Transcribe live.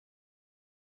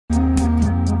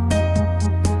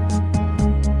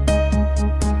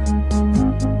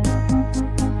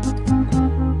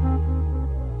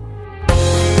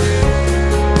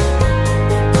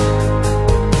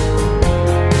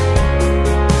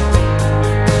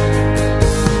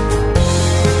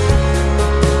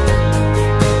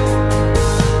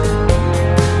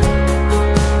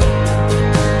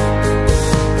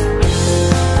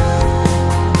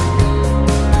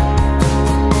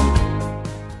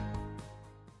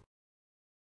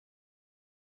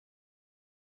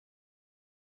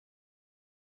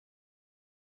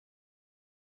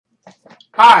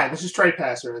Hi, this is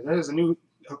Trepacer. There's a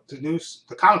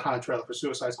the Comic-Con trailer for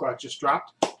Suicide Squad just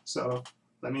dropped. So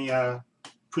let me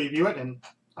preview it, and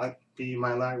I'll give you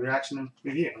my live reaction and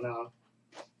review, and then I'll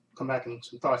come back and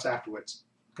some thoughts afterwards.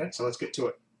 Okay, so let's get to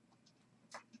it.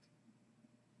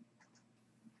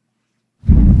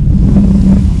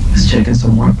 This chick is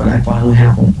some work, but I finally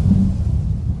have one.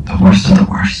 The worst of the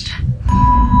worst.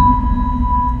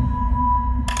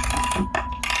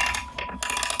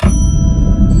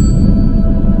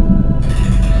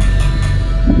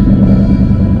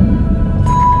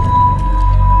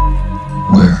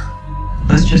 Where?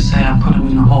 Let's just say I put him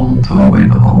in a hole and threw away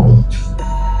the hole.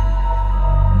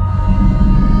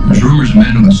 There's rumors,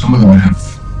 Amanda, that some of them have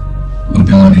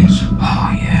abilities.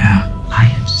 Oh yeah, I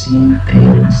have seen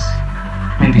things.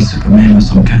 Maybe Superman was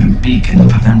some kind of beacon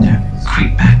for them to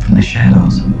creep back from the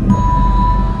shadows.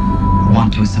 I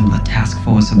want to assemble a task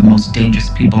force of the most dangerous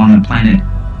people on the planet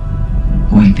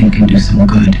who I think can do some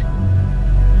good.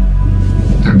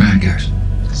 They're bad guys.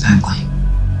 Exactly.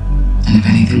 And if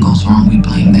anything goes wrong, we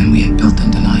blame them. We have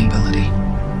built-in deniability.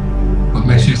 What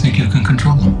makes you think you can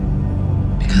control them?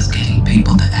 Because getting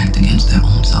people to act against their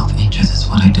own self-interest is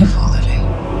what I do for a living.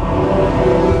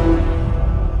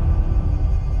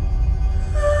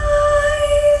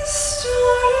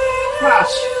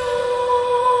 Gosh.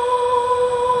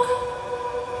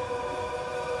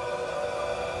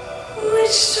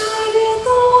 Which started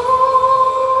the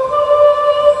whole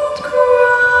world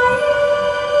crying.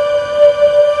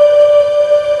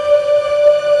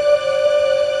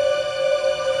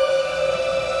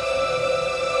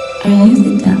 Are you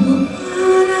the devil?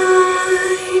 But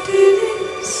I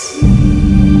didn't see.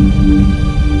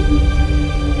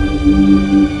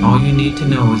 All you need to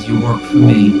know is you work for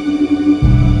me.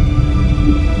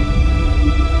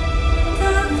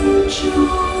 That the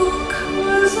joke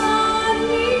was on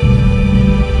me.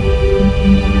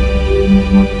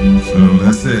 So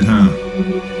that's it, huh?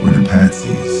 We're the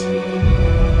patsies.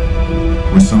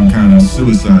 We're some kind of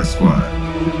suicide squad.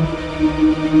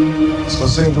 Let's go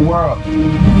save the world.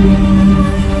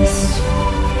 I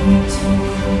started to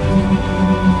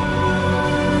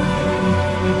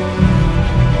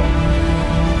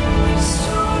we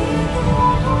started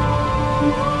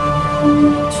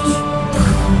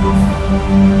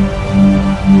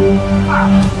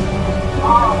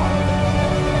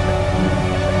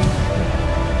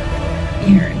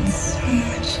You're in so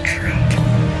much trouble.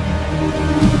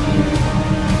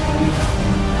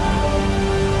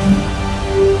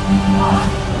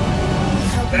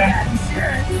 Hope you got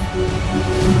insurance.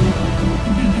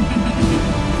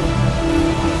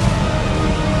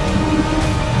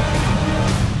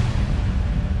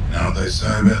 Now they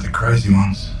say about the crazy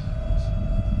ones.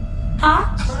 Huh?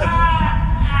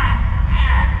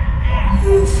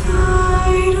 If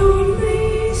I'd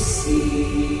only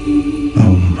see Oh,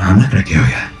 I'm not gonna kill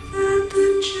you. that the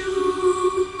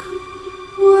joke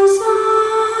was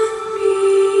on me.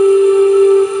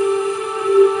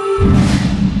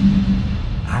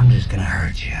 I'm just gonna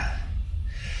hurt you.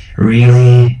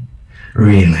 Really,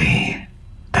 really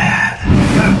bad.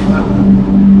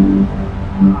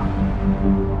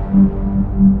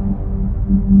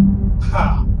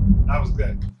 That was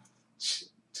good.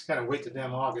 Just gotta wait till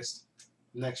damn August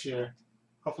next year.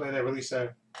 Hopefully they release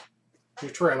a new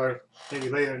trailer maybe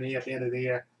later in the year, at the end of the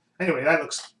year. Anyway, that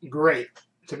looks great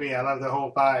to me. I love the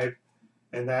whole vibe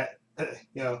and that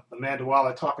Amanda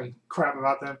Waller talking crap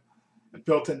about them,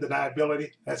 built-in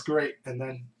deniability. That's great. And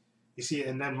then you see,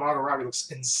 and then Margot Robbie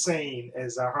looks insane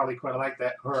as Harley Quinn. I like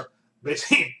that. Her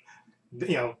basically,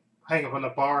 hanging up on the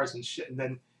bars and shit. And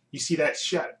then you see that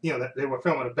shot, that they were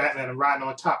filming a Batman and riding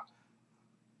on top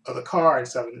of the car and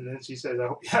stuff. And then she says, "I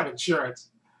hope you have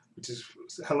insurance," which is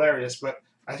hilarious. But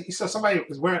you saw somebody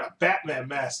was wearing a Batman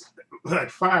mask, like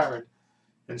firing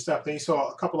and stuff. Then you saw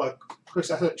a couple of, I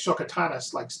saw Katana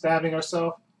like stabbing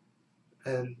herself.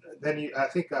 And then I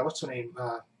think, what's her name?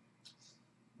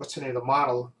 What's her name? The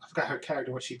model. I forgot her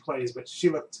character, what she plays, but she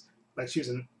looked like she was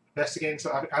investigating.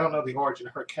 So I don't know the origin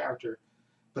of her character,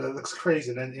 but it looks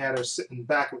crazy. And then you had her sitting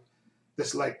back with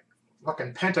this like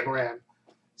fucking pentagram.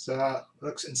 So it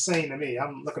looks insane to me.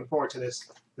 I'm looking forward to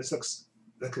this. This looks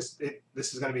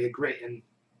this is going to be a great, and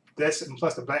this and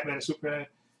plus the Batman and Superman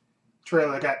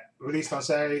trailer that got released on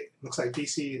Saturday. Looks like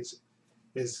DC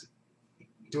is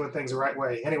doing things the right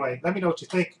way. Anyway, let me know what you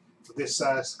think of this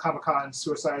Comic-Con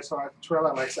Suicide Squad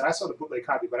trailer. Like I said, I saw the bootleg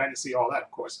copy, but I didn't see all that,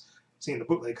 of course. Seeing the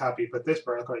bootleg copy, but this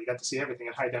trailer, you got to see everything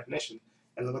in high definition,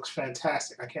 and it looks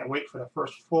fantastic. I can't wait for the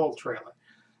first full trailer.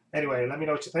 Anyway, let me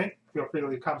know what you think. Feel free to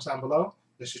leave comments down below.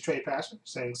 This is Trepacer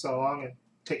saying so long and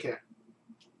take care.